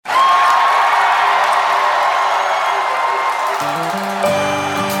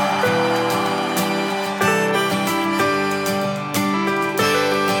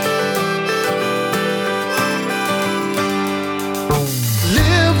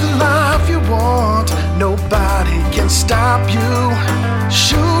stop you.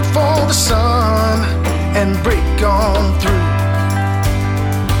 Shoot for the sun and break on through.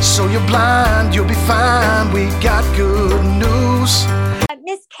 So you're blind, you'll be fine. We got good news.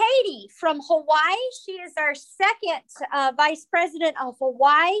 Miss Katie from Hawaii, she is our second Vice President of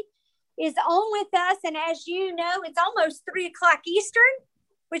Hawaii, is on with us. And as you know, it's almost 3 o'clock Eastern,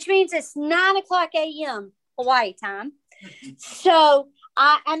 which means it's 9 o'clock a.m. Hawaii time. So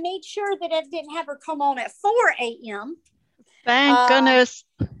I made sure that I didn't have her come on at 4 a.m. Thank goodness.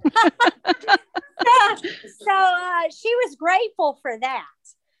 So she was grateful for that.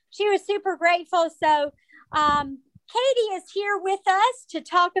 She was super grateful. So Katie is here with us to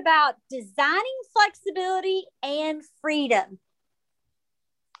talk about designing flexibility and freedom.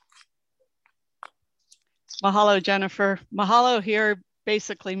 Mahalo, Jennifer. Mahalo here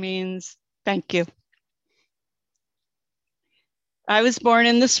basically means thank you. I was born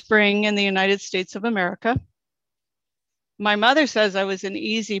in the spring in the United States of America. My mother says I was an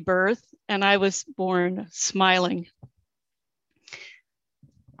easy birth, and I was born smiling.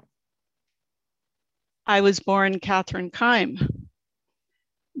 I was born Catherine Keim.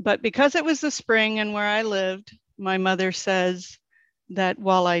 But because it was the spring and where I lived, my mother says that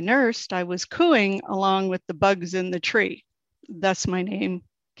while I nursed, I was cooing along with the bugs in the tree. Thus my name,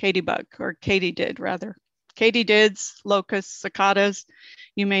 Katybug, or katydid rather. Katydids, locusts, cicadas,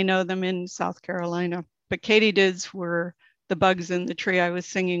 you may know them in South Carolina, but katydids were the bugs in the tree I was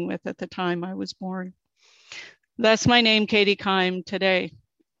singing with at the time I was born. That's my name, Katie Keim, today.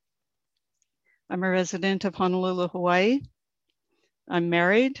 I'm a resident of Honolulu, Hawaii. I'm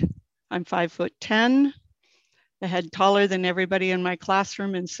married. I'm 5'10", a head taller than everybody in my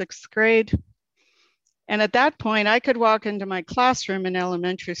classroom in 6th grade. And at that point, I could walk into my classroom in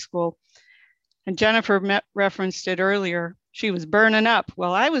elementary school, and Jennifer referenced it earlier. She was burning up.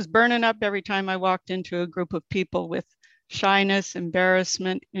 Well, I was burning up every time I walked into a group of people with shyness,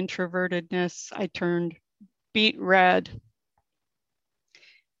 embarrassment, introvertedness. I turned beet red.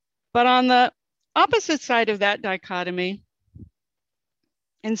 But on the opposite side of that dichotomy,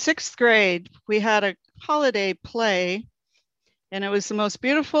 in 6th grade, we had a holiday play, and it was the most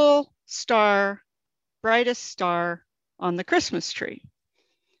beautiful star, brightest star on the Christmas tree.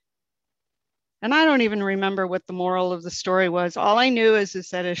 And I don't even remember what the moral of the story was. All I knew is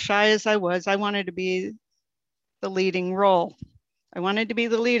that as shy as I was, I wanted to be the leading role. I wanted to be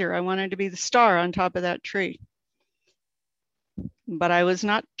the leader. I wanted to be the star on top of that tree. But I was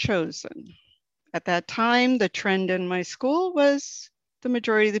not chosen. At that time, the trend in my school was the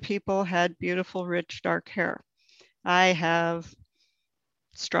majority of the people had beautiful, rich, dark hair. I have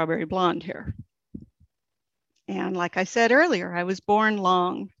strawberry blonde hair. And like I said earlier, I was born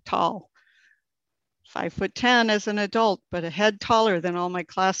long, tall, 5'10" as an adult, but a head taller than all my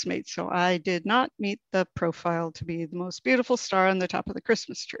classmates. So I did not meet the profile to be the most beautiful star on the top of the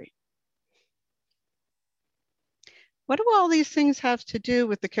Christmas tree. What do all these things have to do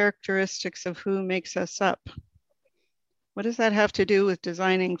with the characteristics of who makes us up? What does that have to do with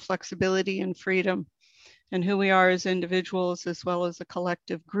designing flexibility and freedom and who we are as individuals as well as a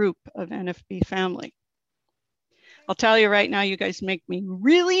collective group of NFB family? I'll tell you right now, you guys make me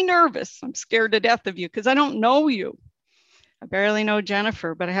really nervous. I'm scared to death of you because I don't know you. I barely know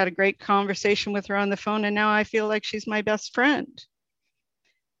Jennifer, but I had a great conversation with her on the phone, and now I feel like she's my best friend.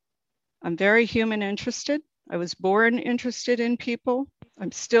 I'm very human interested. I was born interested in people.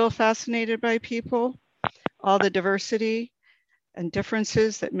 I'm still fascinated by people, all the diversity and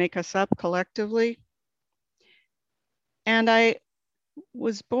differences that make us up collectively. And I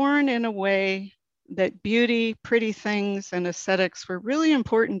was born in a way that beauty, pretty things, and aesthetics were really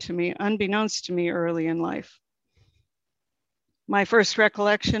important to me, unbeknownst to me early in life. My first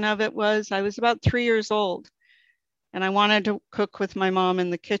recollection of it was I was about 3 years old, and I wanted to cook with my mom in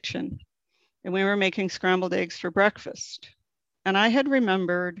the kitchen, and we were making scrambled eggs for breakfast. And I had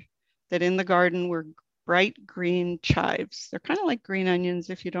remembered that in the garden were bright green chives. They're kind of like green onions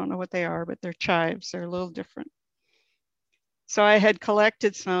if you don't know what they are, but they're chives. They're a little different. So I had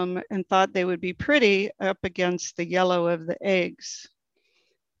collected some and thought they would be pretty up against the yellow of the eggs.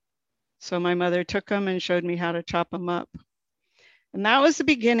 So my mother took them and showed me how to chop them up. And that was the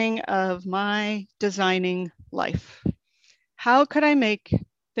beginning of my designing life. How could I make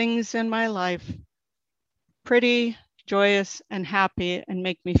things in my life pretty, joyous, and happy, and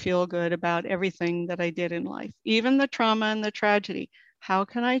make me feel good about everything that I did in life, even the trauma and the tragedy? How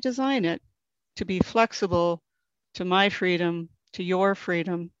can I design it to be flexible to my freedom, to your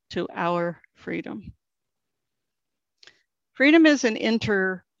freedom, to our freedom? Freedom is an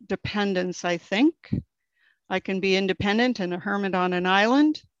interdependence, I think. I can be independent and a hermit on an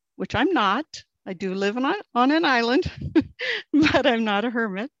island, which I'm not. I do live on an island, but I'm not a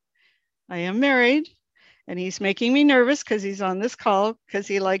hermit. I am married, and he's making me nervous because he's on this call because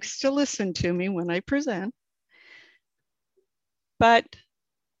he likes to listen to me when I present. But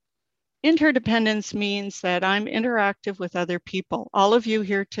interdependence means that I'm interactive with other people, all of you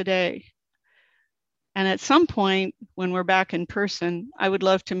here today. And at some point, when we're back in person, I would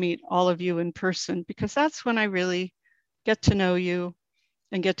love to meet all of you in person, because that's when I really get to know you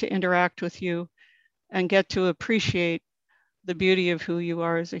and get to interact with you and get to appreciate the beauty of who you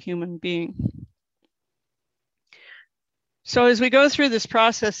are as a human being. So as we go through this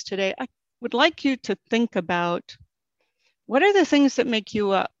process today, I would like you to think about, what are the things that make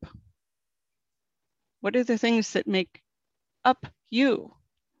you up? What are the things that make up you?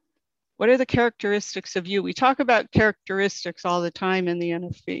 What are the characteristics of you? We talk about characteristics all the time in the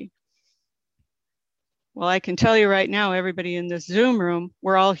NFB. Well, I can tell you right now, everybody in this Zoom room,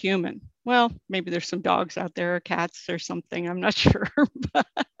 we're all human. Well, maybe there's some dogs out there or cats or something, I'm not sure. But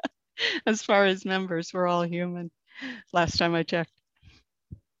as far as members, we're all human, last time I checked.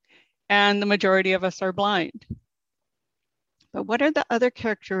 And the majority of us are blind. But what are the other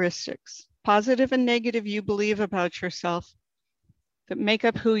characteristics, positive and negative, you believe about yourself that make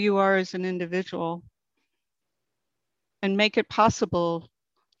up who you are as an individual and make it possible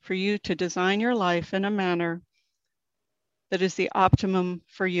for you to design your life in a manner that is the optimum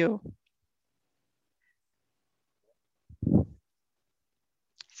for you?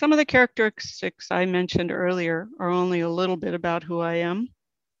 Some of the characteristics I mentioned earlier are only a little bit about who I am,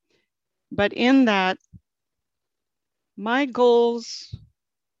 but in that, my goals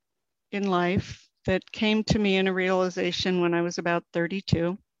in life that came to me in a realization when I was about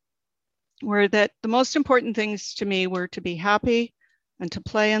 32 were that the most important things to me were to be happy and to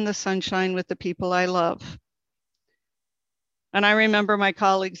play in the sunshine with the people I love. And I remember my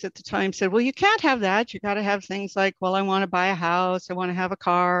colleagues at the time said, well, you can't have that. You got to have things like, well, I want to buy a house. I want to have a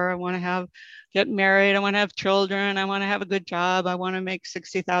car. I want to get married. I want to have children. I want to have a good job. I want to make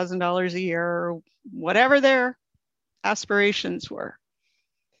 $60,000 a year, or whatever their aspirations were.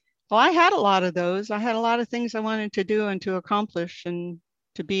 Well, I had a lot of those. I had a lot of things I wanted to do and to accomplish and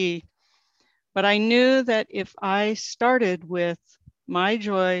to be. But I knew that if I started with my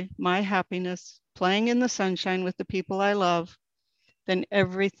joy, my happiness, playing in the sunshine with the people I love, then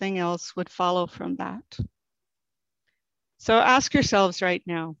everything else would follow from that. So ask yourselves right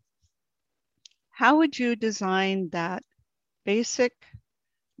now, how would you design that basic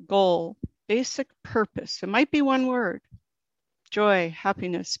goal, basic purpose? It might be one word: joy,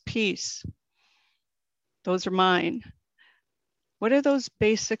 happiness, peace. Those are mine. What are those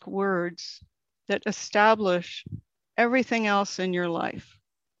basic words that establish everything else in your life?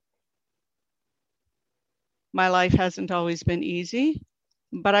 My life hasn't always been easy,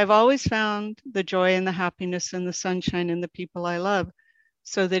 but I've always found the joy and the happiness and the sunshine in the people I love,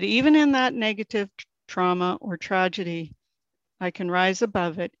 so that even in that negative trauma or tragedy, I can rise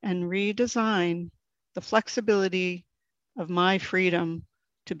above it and redesign the flexibility of my freedom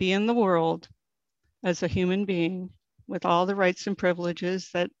to be in the world as a human being with all the rights and privileges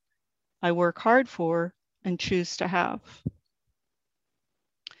that I work hard for and choose to have.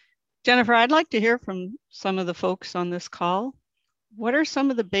 Jennifer, I'd like to hear from some of the folks on this call. What are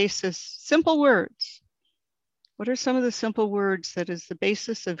some of the simple words? What are some of the simple words that is the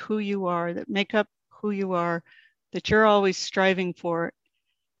basis of who you are, that make up who you are, that you're always striving for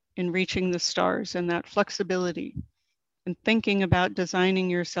in reaching the stars, and that flexibility and thinking about designing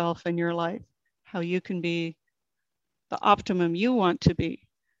yourself and your life, how you can be the optimum you want to be?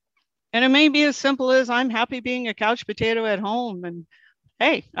 And it may be as simple as, I'm happy being a couch potato at home, and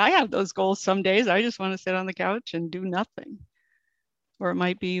hey, I have those goals some days. I just want to sit on the couch and do nothing. Or it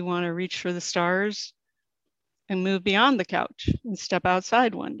might be you want to reach for the stars and move beyond the couch and step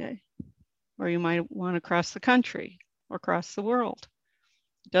outside one day. Or you might want to cross the country or cross the world.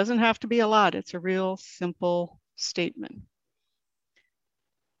 It doesn't have to be a lot. It's a real simple statement.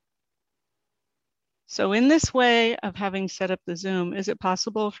 So in this way of having set up the Zoom, is it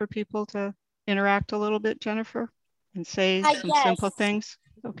possible for people to interact a little bit, Jennifer, and say some yes. simple things?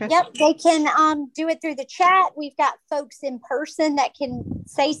 Okay. Yep, they can do it through the chat. We've got folks in person that can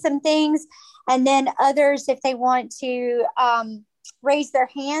say some things, and then others, if they want to raise their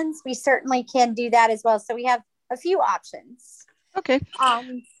hands, we certainly can do that as well. So we have a few options. Okay.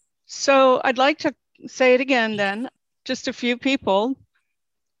 So I'd like to say it again then, just a few people.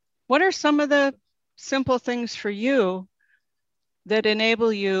 What are some of the simple things for you that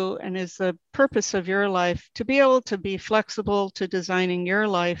enable you and is the purpose of your life to be able to be flexible to designing your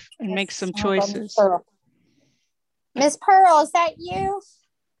life and make some choices? Miss Pearl, is that you?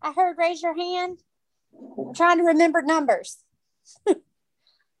 I heard raise your hand. I'm trying to remember numbers.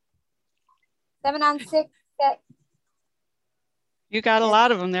 796. You got a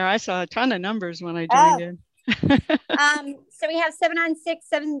lot of them there. I saw a ton of numbers when I joined in. So we have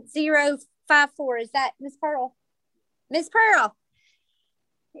 796-7054. Is that Miss Pearl? Miss Pearl,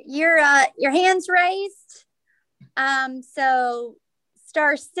 your hand's raised. So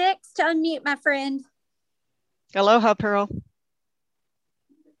 *6 to unmute, my friend. Aloha, Pearl.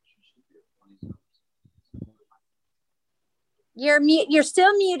 You're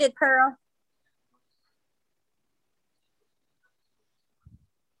still muted, Pearl.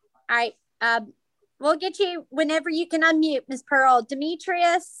 All right. We'll get you whenever you can unmute, Miss Pearl.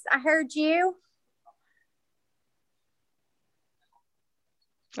 Demetrius, I heard you.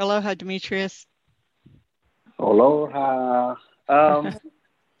 Aloha, Demetrius. Aloha. I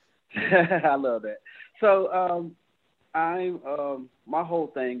love that. So my whole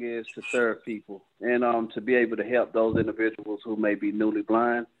thing is to serve people and to be able to help those individuals who may be newly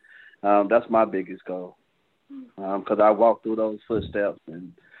blind. That's my biggest goal, because I walk through those footsteps,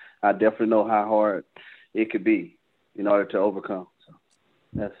 and I definitely know how hard it could be in order to overcome. So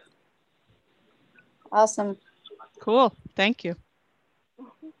that's awesome. Cool. Thank you.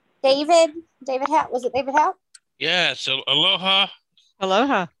 David Howe. Was it David Howe? Yeah, so aloha.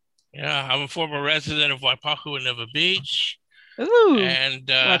 Aloha. Yeah, I'm a former resident of Waipahu and Neva Beach. Ooh, and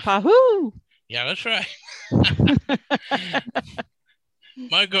Waipahu. Yeah, that's right.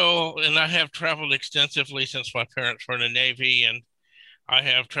 My goal, and I have traveled extensively since my parents were in the Navy, and I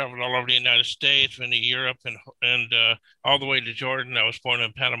have traveled all over the United States, been to Europe, and all the way to Jordan. I was born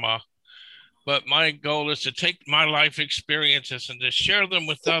in Panama. But my goal is to take my life experiences and to share them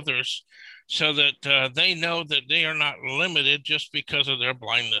with others so that they know that they are not limited just because of their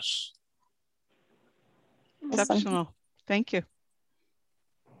blindness. Exceptional. Thank you.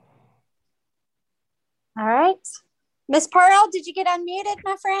 All right. Miss Pearl, did you get unmuted,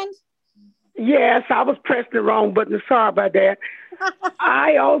 my friend? Yes, I was pressing the wrong button. Sorry about that.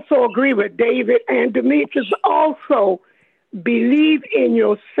 I also agree with David and Demetrius. Also, believe in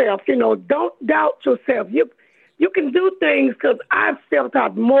yourself. Don't doubt yourself. You can do things, because I've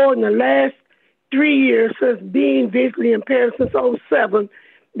self-taught more in the last 3 years since being visually impaired since 2007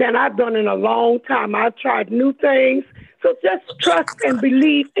 than I've done in a long time. I've tried new things. So just trust and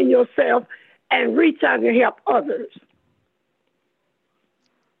believe in yourself and reach out and help others.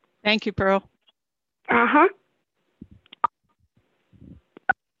 Thank you, Pearl. Uh-huh.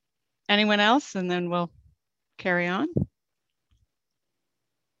 Anyone else? And then we'll carry on.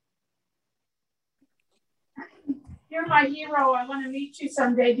 You're my hero. I want to meet you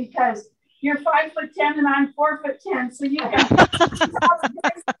someday because you're 5'10" and I'm 4'10", so you can.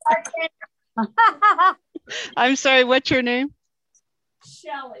 I'm sorry, what's your name?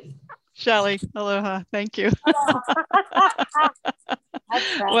 Shelly. Shelly. Aloha. Thank you.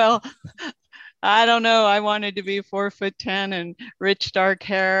 Right. Well, I don't know. I wanted to be 4'10" and rich dark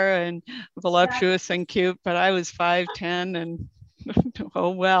hair and voluptuous and cute, but I was 5'10" and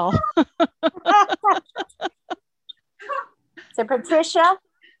oh well. So Patricia,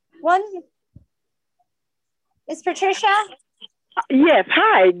 is Patricia? Yes.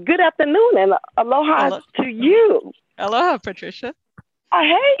 Hi. Good afternoon, and aloha to you. Aloha, Patricia.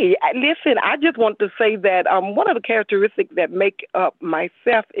 Hey, listen, I just want to say that one of the characteristics that make up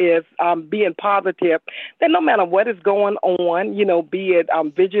myself is being positive, that no matter what is going on, be it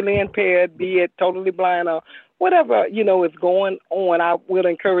visually impaired, be it totally blind, or whatever, is going on, I will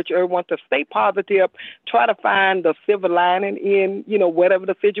encourage everyone to stay positive, try to find the silver lining in, whatever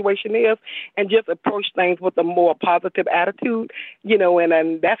the situation is, and just approach things with a more positive attitude,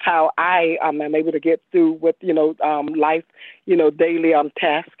 and that's how I am able to get through with, life, daily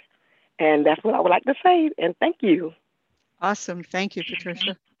task. And that's what I would like to say. And thank you. Awesome. Thank you,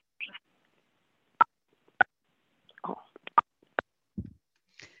 Patricia.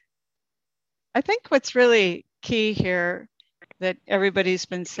 I think what's really key here that everybody's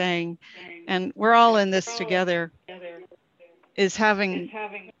been saying, and we're all in this together, is having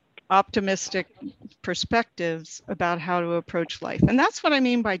optimistic perspectives about how to approach life. And that's what I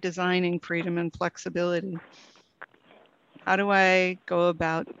mean by designing freedom and flexibility. How do I go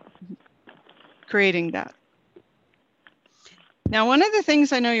about creating that? Now, one of the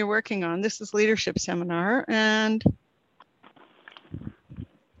things I know you're working on, this is leadership seminar, and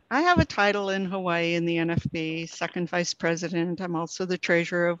I have a title in Hawaii in the NFB, second vice president. I'm also the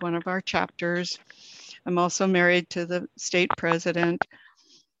treasurer of one of our chapters. I'm also married to the state president.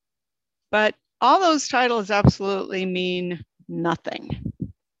 But all those titles absolutely mean nothing.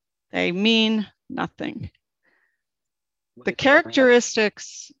 They mean nothing. The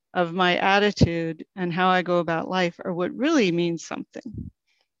characteristics of my attitude and how I go about life are what really means something.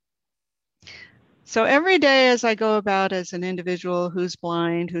 So every day as I go about as an individual who's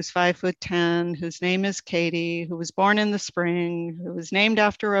blind, who's 5'10", whose name is Katie, who was born in the spring, who was named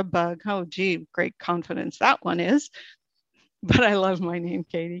after a bug. Oh, gee, great confidence that one is. But I love my name,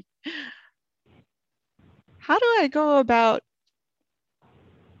 Katie. How do I go about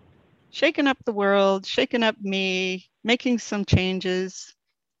shaking up the world, shaking up me, making some changes,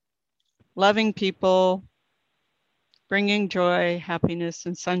 loving people, bringing joy, happiness,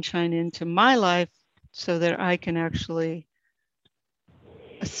 and sunshine into my life so that I can actually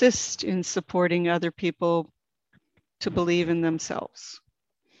assist in supporting other people to believe in themselves?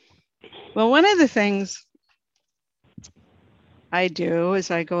 Well, one of the things I do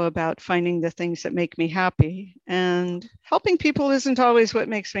is I go about finding the things that make me happy, and helping people isn't always what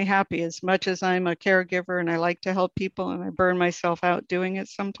makes me happy. As much as I'm a caregiver and I like to help people and I burn myself out doing it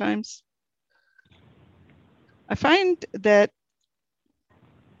sometimes, I find that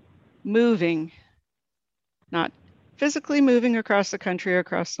moving, not physically moving across the country or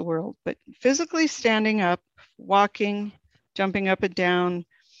across the world, but physically standing up, walking, jumping up and down.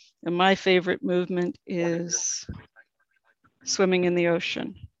 And my favorite movement is swimming in the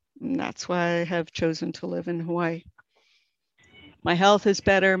ocean. And that's why I have chosen to live in Hawaii. My health is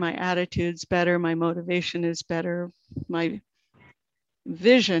better, my attitude's better, my motivation is better, my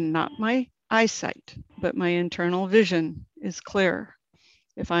vision, not my eyesight, but my internal vision is clear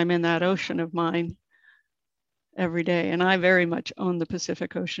if I'm in that ocean of mine every day. And I very much own the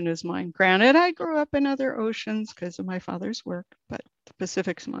Pacific Ocean as mine. Granted, I grew up in other oceans because of my father's work, but the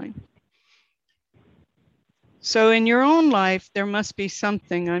Pacific's mine. So in your own life, there must be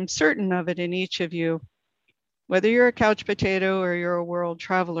something, I'm certain of it in each of you, whether you're a couch potato or you're a world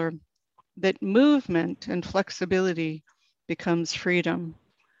traveler, that movement and flexibility becomes freedom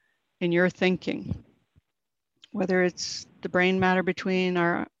in your thinking. Whether it's the brain matter between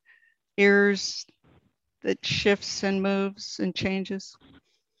our ears that shifts and moves and changes.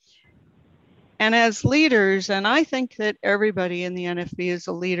 And as leaders, and I think that everybody in the NFB is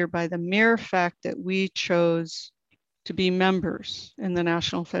a leader by the mere fact that we chose to be members in the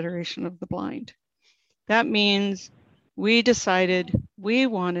National Federation of the Blind. That means we decided we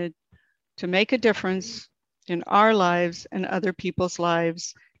wanted to make a difference in our lives and other people's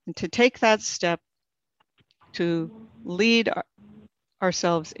lives, and to take that step to lead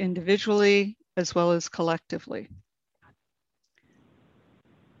ourselves individually as well as collectively.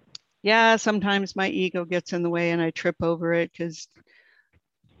 Yeah, sometimes my ego gets in the way and I trip over it because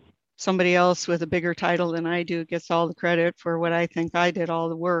somebody else with a bigger title than I do gets all the credit for what I think I did all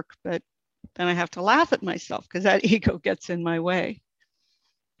the work. But then I have to laugh at myself because that ego gets in my way.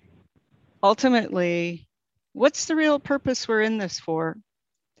 Ultimately, what's the real purpose we're in this for?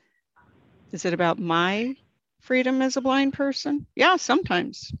 Is it about my freedom as a blind person? Yeah,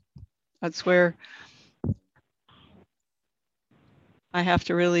 sometimes. That's where I have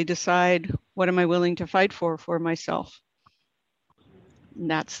to really decide, what am I willing to fight for myself? And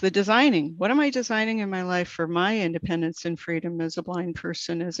that's the designing. What am I designing in my life for my independence and freedom as a blind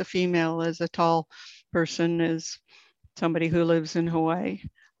person, as a female, as a tall person, as somebody who lives in Hawaii?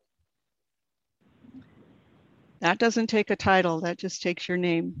 That doesn't take a title, that just takes your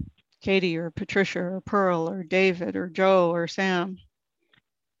name. Katie or Patricia or Pearl or David or Joe or Sam.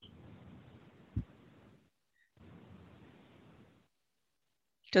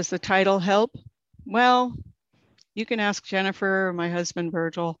 Does the title help? Well, you can ask Jennifer or my husband,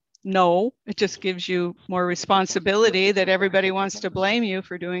 Virgil. No, it just gives you more responsibility that everybody wants to blame you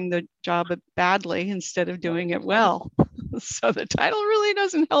for doing the job badly instead of doing it well. So the title really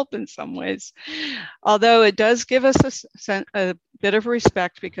doesn't help in some ways, although it does give us a bit of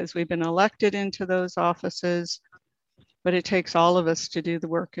respect because we've been elected into those offices, but it takes all of us to do the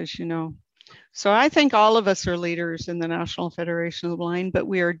work, as you know. So I think all of us are leaders in the National Federation of the Blind, but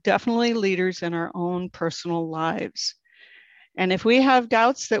we are definitely leaders in our own personal lives. And if we have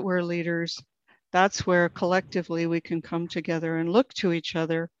doubts that we're leaders, that's where collectively we can come together and look to each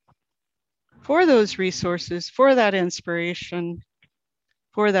other for those resources, for that inspiration,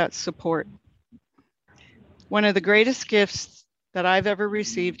 for that support. One of the greatest gifts that I've ever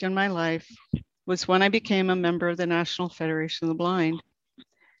received in my life was when I became a member of the National Federation of the Blind.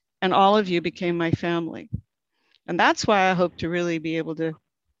 And all of you became my family. And that's why I hope to really be able to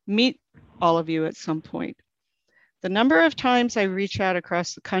meet all of you at some point. The number of times I reach out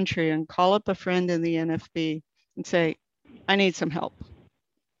across the country and call up a friend in the NFB and say, I need some help.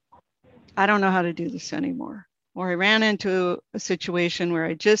 I don't know how to do this anymore. Or I ran into a situation where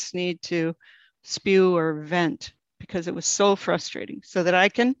I just need to spew or vent because it was so frustrating, so that I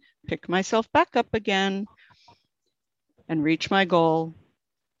can pick myself back up again and reach my goal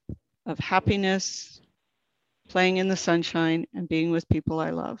of happiness, playing in the sunshine, and being with people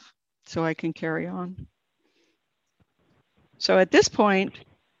I love, so I can carry on. So at this point,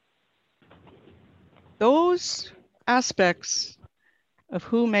 those aspects of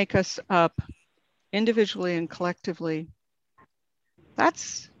who make us up individually and collectively,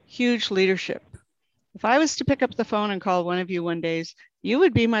 that's huge leadership. If I was to pick up the phone and call one of you one day, you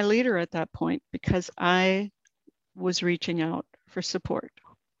would be my leader at that point, because I was reaching out for support.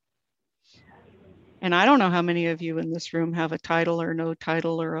 And I don't know how many of you in this room have a title or no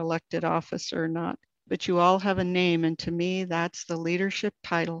title or elected office or not, but you all have a name. And to me, that's the leadership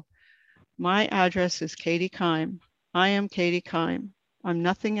title. My address is Katie Keim. I am Katie Keim. I'm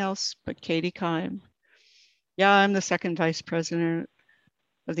nothing else but Katie Keim. Yeah, I'm the second vice president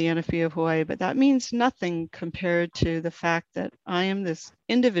of the NFB of Hawaii, but that means nothing compared to the fact that I am this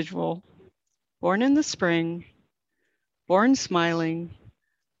individual born in the spring, born smiling,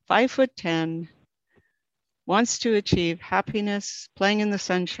 5'10", wants to achieve happiness, playing in the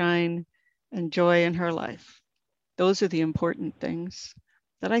sunshine, and joy in her life. Those are the important things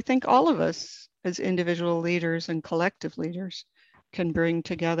that I think all of us as individual leaders and collective leaders can bring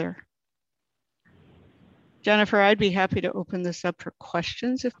together. Jennifer, I'd be happy to open this up for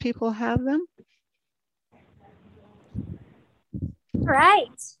questions if people have them. Right.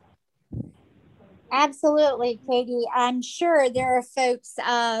 Absolutely, Katie. I'm sure there are folks.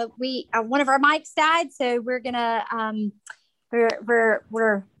 One of our mics died, so we're gonna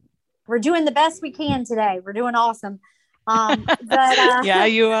we're doing the best we can today. We're doing awesome. Yeah,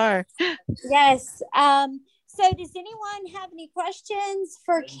 you are. Yes. So does anyone have any questions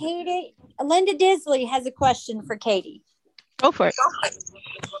for Katie? Linda Disley has a question for Katie. Go for it.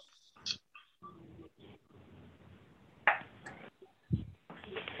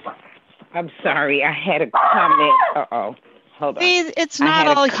 I'm sorry, I had a comment. Uh-oh, hold on. See, it's not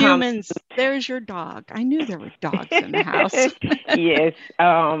all humans. There's your dog. I knew there were dogs in the house. Yes.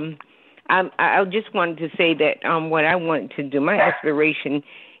 I just wanted to say that what I want to do, my aspiration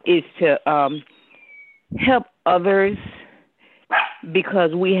is to help others,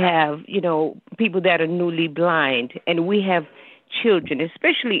 because we have, people that are newly blind, and we have children,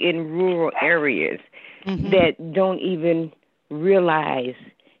 especially in rural areas, that don't even realize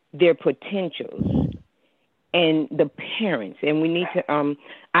their potentials, and the parents. And we need to,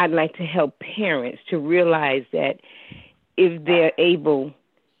 I'd like to help parents to realize that if they're able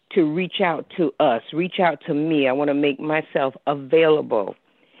to reach out to us, reach out to me, I want to make myself available,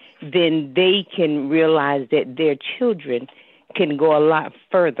 then they can realize that their children can go a lot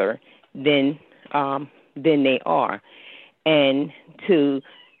further than they are. And to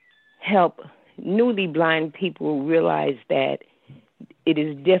help newly blind people realize that it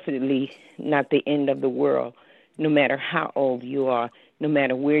is definitely not the end of the world, no matter how old you are, no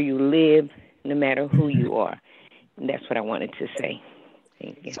matter where you live, no matter who you are. And that's what I wanted to say.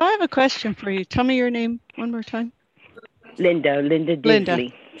 Thank you. So I have a question for you. Tell me your name one more time. Linda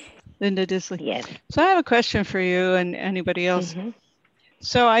Disley. Linda Disley. Yes. So I have a question for you and anybody else.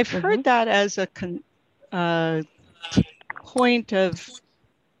 So I've heard that as a point of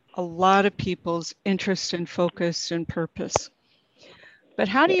a lot of people's interest and focus and purpose. But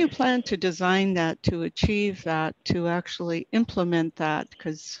how do you plan to design that, to achieve that, to actually implement that?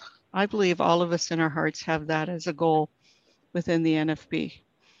 Because I believe all of us in our hearts have that as a goal within the NFB.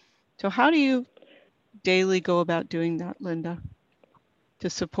 So how do you daily go about doing that, Linda, to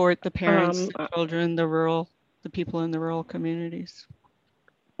support the parents, the children, the people in the rural communities?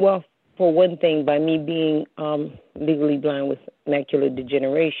 Well, for one thing, by me being legally blind with macular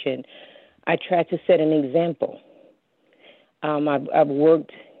degeneration, I try to set an example. I've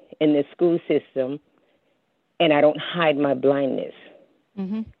worked in the school system, and I don't hide my blindness.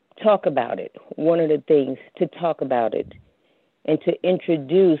 Talk about it. One of the things, to talk about it and to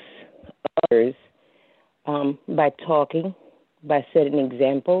introduce others by talking, by setting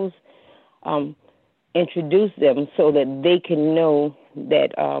examples, introduce them so that they can know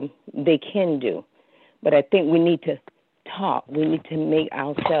that they can do. But I think we need to talk. We need to make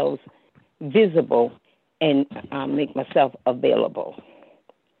ourselves visible and make myself available.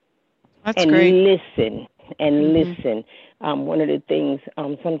 That's great. Listen, listen. One of the things,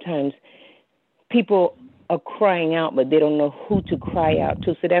 sometimes people are crying out, but they don't know who to cry out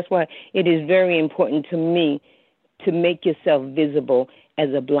to. So that's why it is very important to me to make yourself visible as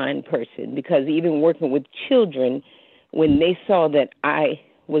a blind person, because even working with children, when they saw that I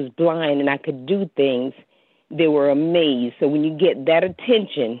was blind and I could do things, they were amazed. So when you get that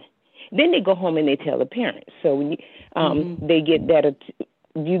attention, Then they go home and they tell the parents. So when they get that,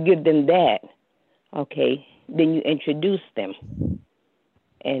 you give them that, okay, then you introduce them.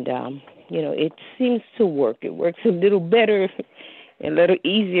 And, it seems to work. It works a little better, a little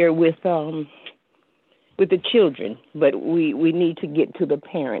easier with the children, but we need to get to the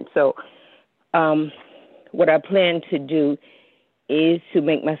parents. So what I plan to do is to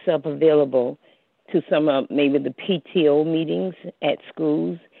make myself available to some of maybe the PTO meetings at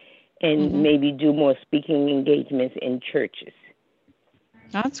schools and maybe do more speaking engagements in churches.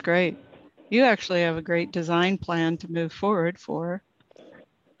 That's great. You actually have a great design plan to move forward for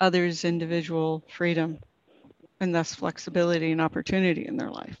others' individual freedom and thus flexibility and opportunity in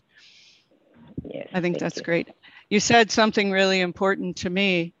their life. Yes, I think that's great. You said something really important to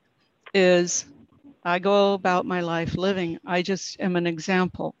me is I go about my life living. I just am an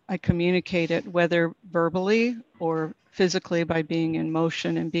example. I communicate it, whether verbally or physically, by being in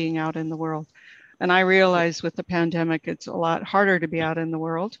motion and being out in the world. And I realize with the pandemic, it's a lot harder to be out in the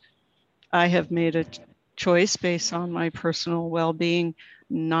world. I have made a choice based on my personal well-being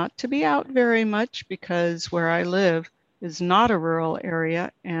not to be out very much, because where I live is not a rural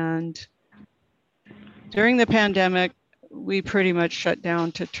area. And during the pandemic, we pretty much shut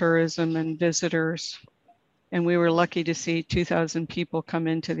down to tourism and visitors. And we were lucky to see 2,000 people come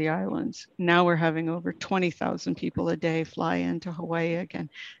into the islands. Now we're having over 20,000 people a day fly into Hawaii again.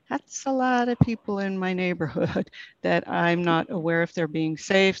 That's a lot of people in my neighborhood that I'm not aware if they're being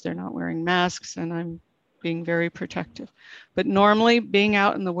safe, they're not wearing masks, and I'm being very protective. But normally being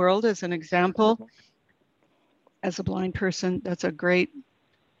out in the world as an example, as a blind person, that's a great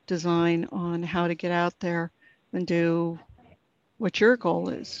design on how to get out there and do what your goal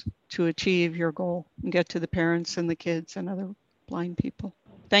is to achieve your goal and get to the parents and the kids and other blind people.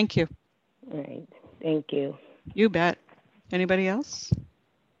 Thank you. All right. Thank you. You bet. Anybody else?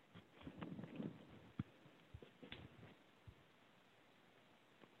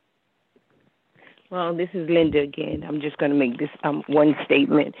 Well, this is Linda again. I'm just going to make this one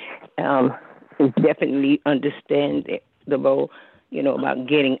statement. It's definitely understandable, about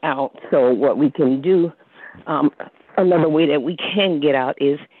getting out. So what we can do, another way that we can get out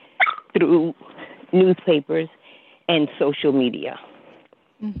is through newspapers and social media.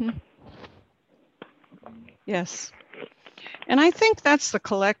 Yes. And I think that's the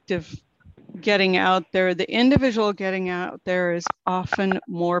collective getting out there. The individual getting out there is often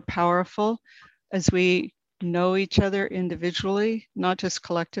more powerful as we know each other individually, not just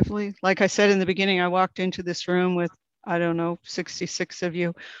collectively. Like I said in the beginning, I walked into this room with, 66 of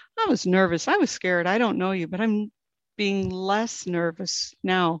you. I was nervous. I was scared. I don't know you, but I'm being less nervous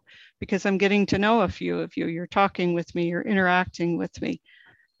now because I'm getting to know a few of you. You're talking with me, you're interacting with me.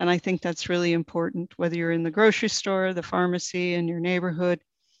 And I think that's really important, whether you're in the grocery store, the pharmacy, in your neighborhood.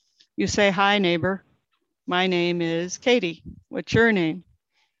 You say, hi, neighbor. My name is Katie. What's your name?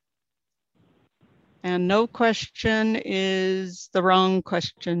 And no question is the wrong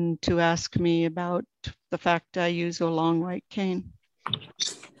question to ask me about the fact I use a long white cane.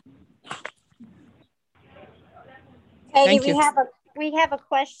 Katie, we have a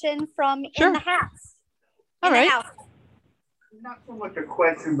question from in the house. All right. Not so much a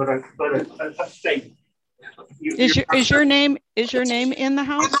question, but a statement. Is your name in the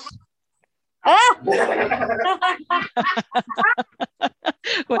house?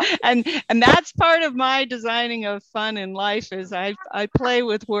 and that's part of my designing of fun in life is I play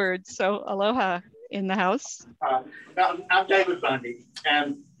with words. So aloha in the house. I'm David Bundy,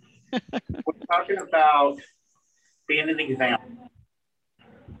 and we're talking about being an example.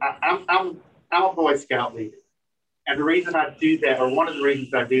 I'm a Boy Scout leader, and the reason I do that, or one of the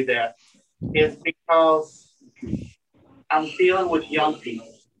reasons I do that, is because I'm dealing with young people.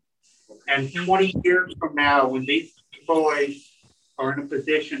 And 20 years from now, when these boys are in a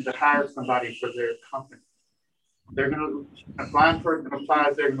position to hire somebody for their company, a blind person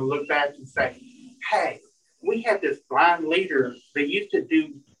applies, they're going to look back and say, hey, we had this blind leader that used to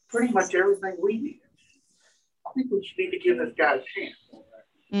do pretty much everything we did. I think we should need to give this guy a chance.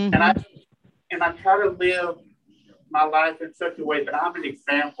 Mm-hmm. And I try to live my life in such a way that I'm an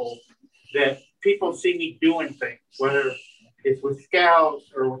example that people see me doing things, whether it's with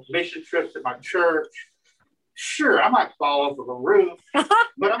scouts or with mission trips at my church. Sure, I might fall off of a roof, but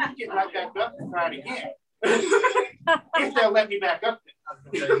I'm going to get right back up and try it again. If they'll let me back up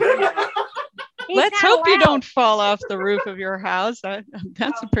there. Let's hope you don't fall off the roof of your house.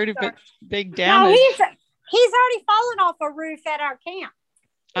 That's a pretty big damage. No, he's already fallen off a roof at our camp.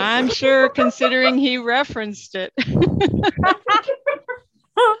 I'm sure, considering he referenced it.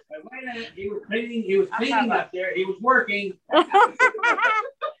 He was cleaning up there. He was working.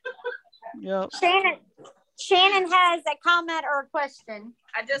 Yep. Shannon has a comment or a question.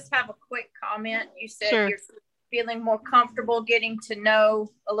 I just have a quick comment. You said Sure. You're feeling more comfortable getting to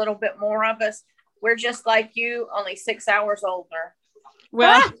know a little bit more of us. We're just like you, only 6 hours older.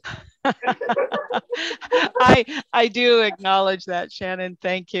 Well, I do acknowledge that, Shannon.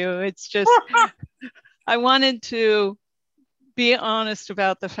 Thank you. It's just, I wanted to be honest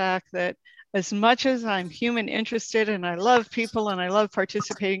about the fact that as much as I'm human interested and I love people and I love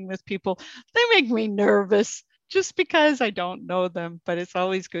participating with people, they make me nervous just because I don't know them, but it's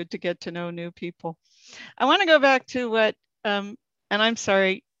always good to get to know new people. I want to go back to what, and I'm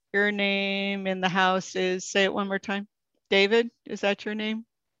sorry, your name in the house is, say it one more time. David, is that your name?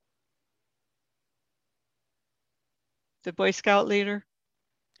 The Boy Scout leader?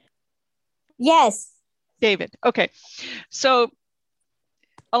 Yes. David, okay. So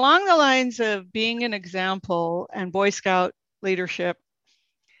along the lines of being an example and Boy Scout leadership,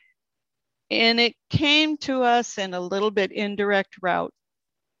 and it came to us in a little bit indirect route.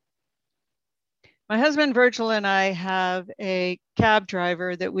 My husband Virgil and I have a cab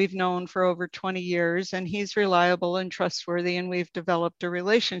driver that we've known for over 20 years, and he's reliable and trustworthy, and we've developed a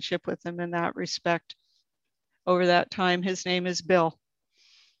relationship with him in that respect over that time. His name is Bill.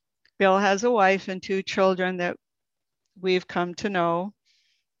 Bill has a wife and 2 children that we've come to know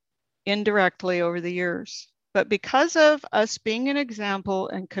indirectly over the years. But because of us being an example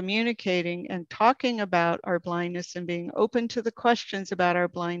and communicating and talking about our blindness and being open to the questions about our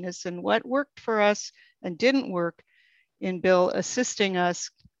blindness and what worked for us and didn't work in Bill assisting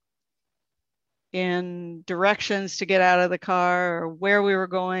us in directions to get out of the car or where we were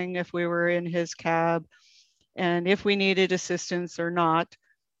going if we were in his cab and if we needed assistance or not,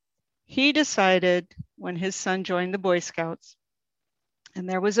 he decided when his son joined the Boy Scouts, and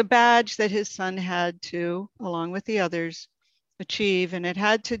there was a badge that his son had to, along with the others, achieve, and it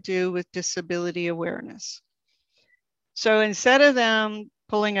had to do with disability awareness. So instead of them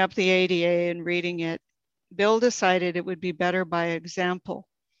pulling up the ADA and reading it, Bill decided it would be better by example.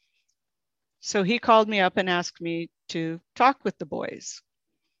 So he called me up and asked me to talk with the boys.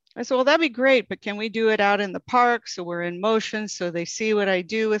 I said, well, that'd be great, but can we do it out in the park so we're in motion so they see what I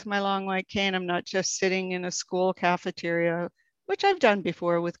do with my long white cane? I'm not just sitting in a school cafeteria, which I've done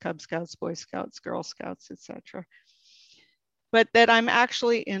before with Cub Scouts, Boy Scouts, Girl Scouts, etc. But that I'm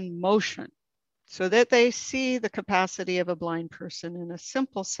actually in motion so that they see the capacity of a blind person in a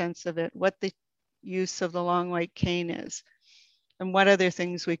simple sense of it, what the use of the long white cane is, and what other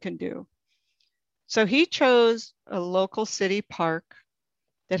things we can do. So he chose a local city park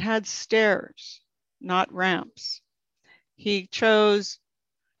that had stairs, not ramps. He chose,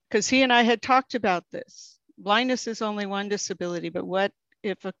 because he and I had talked about this, blindness is only one disability, but what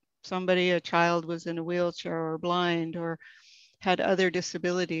if a child was in a wheelchair or blind or had other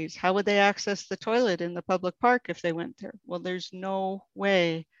disabilities? How would they access the toilet in the public park if they went there? Well, there's no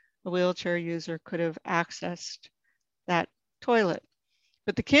way a wheelchair user could have accessed that toilet.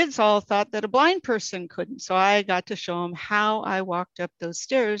 But the kids all thought that a blind person couldn't. So I got to show them how I walked up those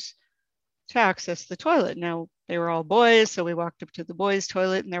stairs to access the toilet. Now, they were all boys, so we walked up to the boys'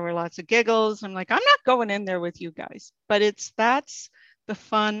 toilet and there were lots of giggles. I'm like, I'm not going in there with you guys. But that's the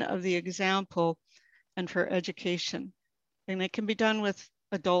fun of the example and for education. And it can be done with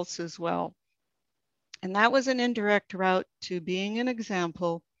adults as well. And that was an indirect route to being an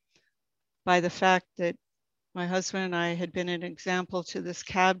example by the fact that my husband and I had been an example to this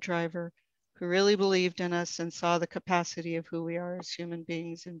cab driver who really believed in us and saw the capacity of who we are as human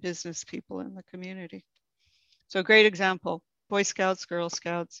beings and business people in the community. So great example, Boy Scouts, Girl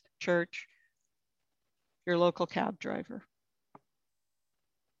Scouts, church, your local cab driver.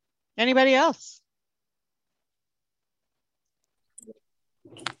 Anybody else?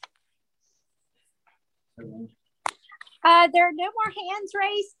 There are no more hands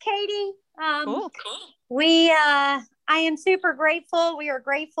raised, Katie. Cool. I am super grateful. We are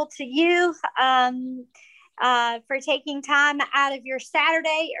grateful to you for taking time out of your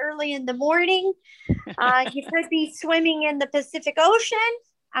Saturday early in the morning. You could be swimming in the Pacific Ocean.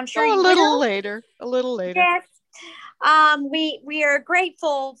 I'm sure you will. A little later. Yes. We are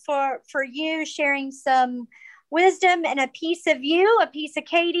grateful for you sharing some wisdom and a piece of you, a piece of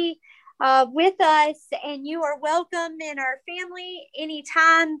Katie with us, and you are welcome in our family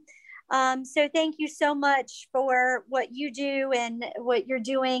anytime. So thank you so much for what you do and what you're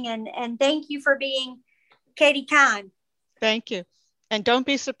doing, and thank you for being Katie Kahn. Thank you. And don't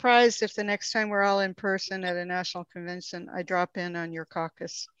be surprised if the next time we're all in person at a national convention, I drop in on your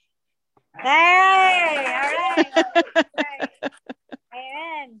caucus. Hey, all right.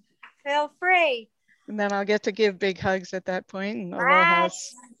 Amen. Feel free. And then I'll get to give big hugs at that point and Right.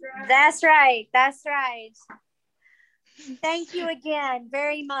 alohas. That's right. That's right. Thank you again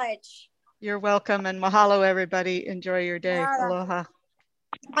very much. You're welcome, and mahalo, everybody. Enjoy your day. Mahalo. Aloha.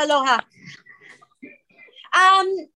 Aloha.